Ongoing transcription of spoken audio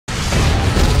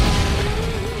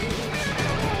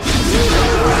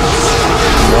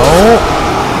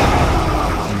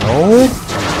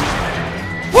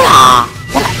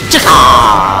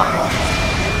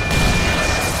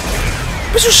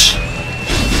Whoosh!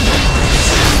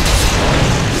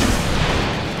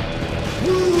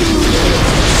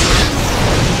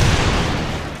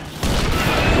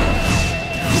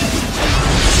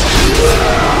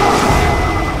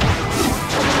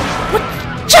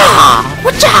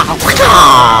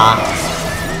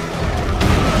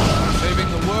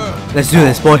 Let's do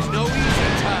this, boy. No easy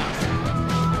task.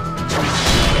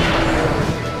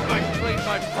 I played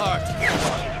my part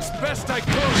as best I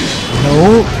could.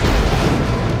 No.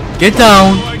 Get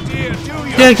down. No idea, do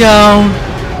you? Get down.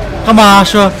 Come on,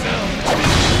 Asura.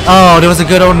 Oh, there was a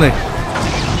good only.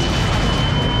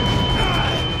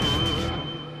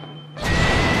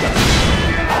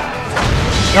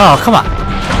 Oh, come on.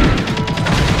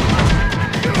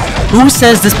 Who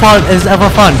says this part is ever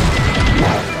fun?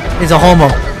 He's a homo.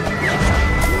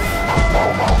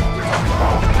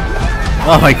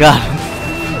 Oh my god.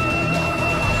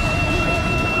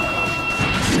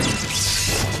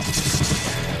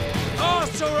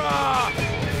 Asura!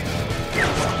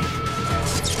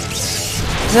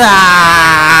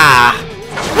 Ah!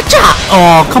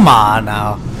 Oh, come on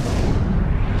now.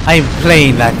 I ain't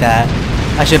playing like that.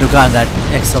 I should have gotten that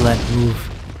excellent move.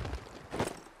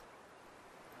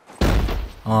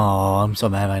 Oh, I'm so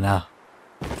mad right now.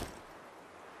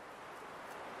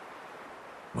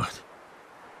 What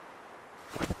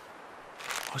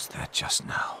was that just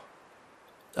now?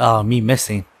 Oh, me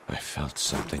missing. I felt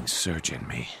something surge in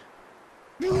me.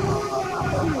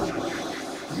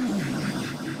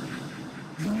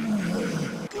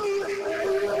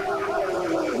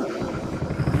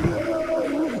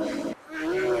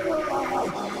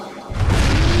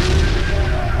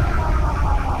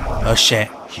 Oh shit.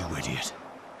 You idiot.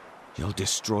 You'll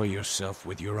destroy yourself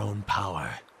with your own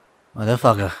power.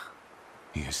 Motherfucker.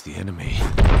 He is the enemy.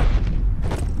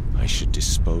 I should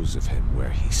dispose of him where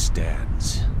he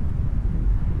stands.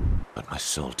 But my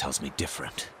soul tells me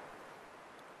different.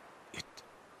 It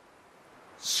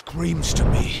screams to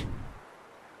me.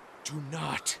 Do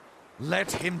not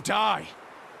let him die.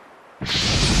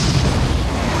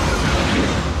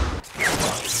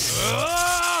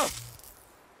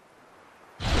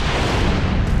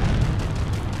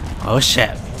 Oh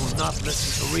shit. You will not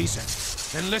listen to reason.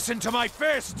 Then listen to my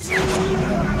fists!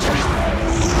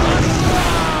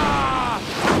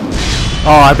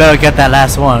 Oh, I better get that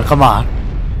last one. Come on.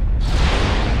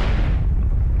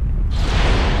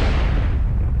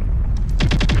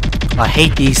 I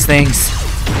hate these things.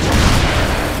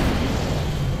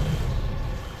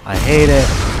 I hate it.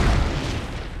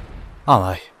 Oh,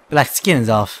 my black skin is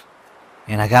off.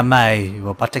 And I got my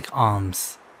robotic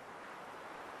arms.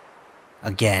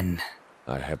 Again.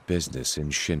 I have business in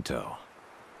Shinto.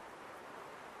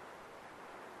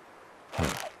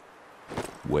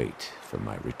 Wait for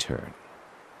my return.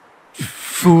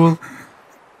 Fool.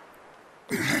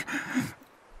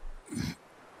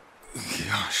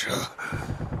 Yasha,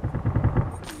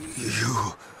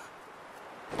 you...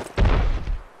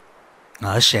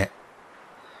 Oh shit.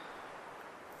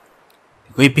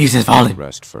 The great piece is falling.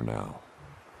 Rest for now.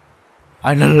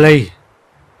 Finally.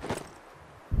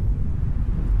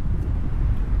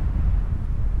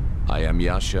 I am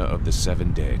Yasha of the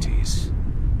Seven Deities.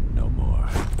 No more.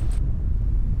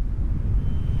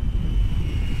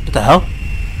 What the hell?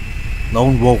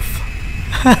 Lone wolf.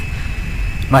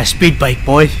 My speed bike,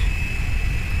 boy.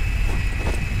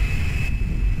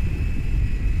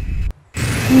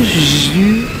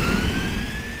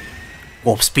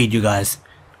 Warp speed, you guys.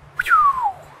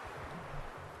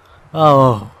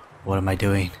 Oh, what am I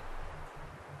doing?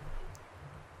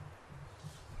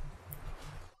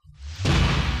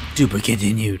 Super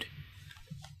continued.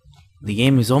 The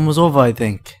game is almost over, I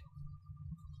think.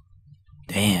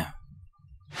 Damn.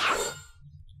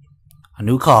 A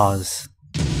new cause.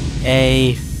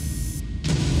 Hey.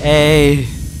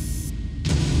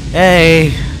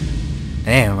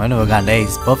 Damn, I never got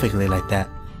A's perfectly like that.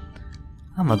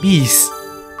 I'm a beast.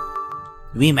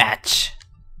 Rematch.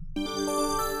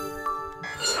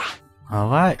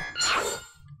 Alright.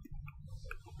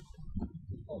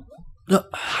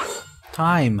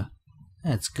 Time.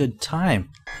 That's good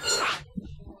time.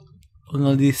 We're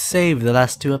gonna save the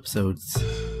last 2 episodes.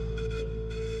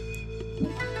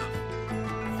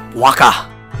 Waka!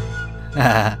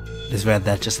 Just read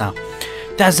that just now.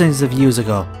 Dozens of years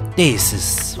ago, this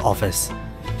is office.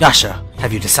 Yasha,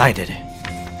 have you decided?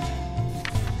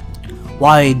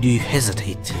 Why do you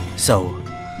hesitate so?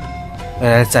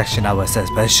 That's actually not what it says,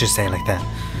 but I should say it like that.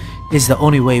 It's the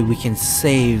only way we can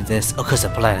save this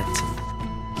accursed planet.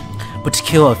 But to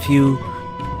kill a few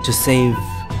to save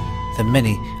the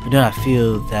many, I do not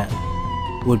feel that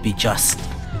would be just.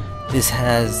 This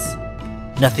has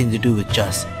nothing to do with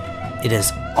just. it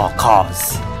is our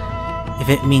cause. If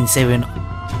it means saving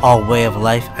our way of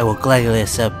life, I will gladly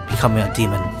accept becoming a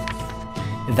demon.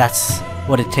 If that's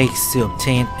what it takes to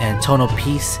obtain an eternal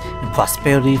peace and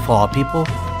prosperity for our people.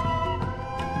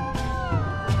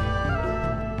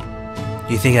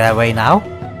 You think that right now,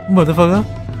 motherfucker?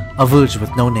 A village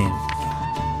with no name.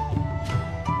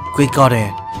 Great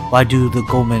Guardian, why do the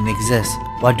Goldmen exist?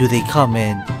 Why do they come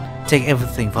and take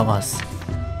everything from us?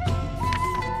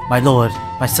 My lord,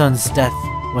 my son's death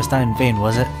was not in vain,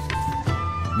 was it?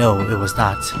 No, it was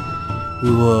not.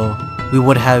 We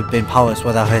would have been powerless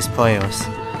without his prayers.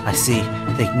 I see.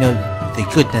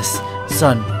 Thank goodness,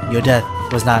 son, your death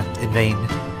was not in vain.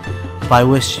 But I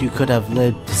wish you could have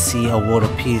lived to see a world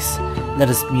of peace. Let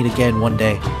us meet again one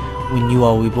day, when you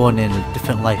are reborn in a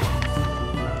different life.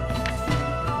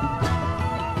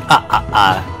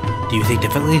 Do you think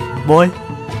differently, boy?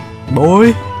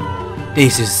 Boy?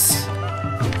 Jesus.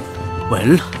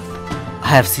 Well, I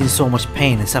have seen so much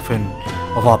pain and suffering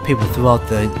of our people throughout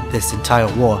this entire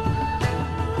war.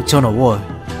 Eternal war.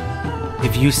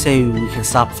 If you say we can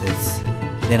stop this,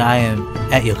 then I am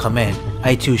at your command.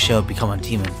 I too shall become a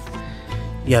demon.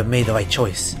 You have made the right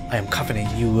choice. I am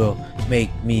confident you will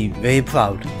make me very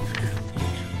proud.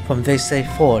 From this day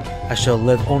forward, I shall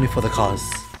live only for the cause.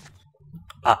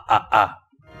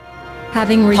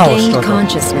 Having regained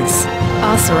consciousness,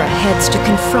 Asura heads to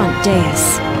confront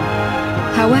Deus.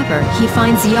 However, he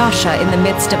finds Yasha in the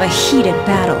midst of a heated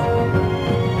battle.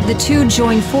 The two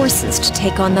join forces to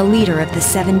take on the leader of the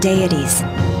 7 deities.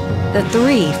 The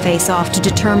three face off to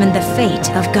determine the fate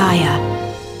of Gaia.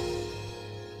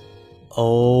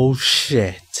 Oh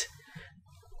shit.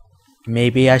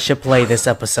 Maybe I should play this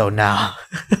episode now.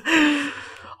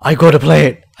 I gotta play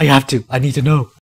it. I have to. I need to know.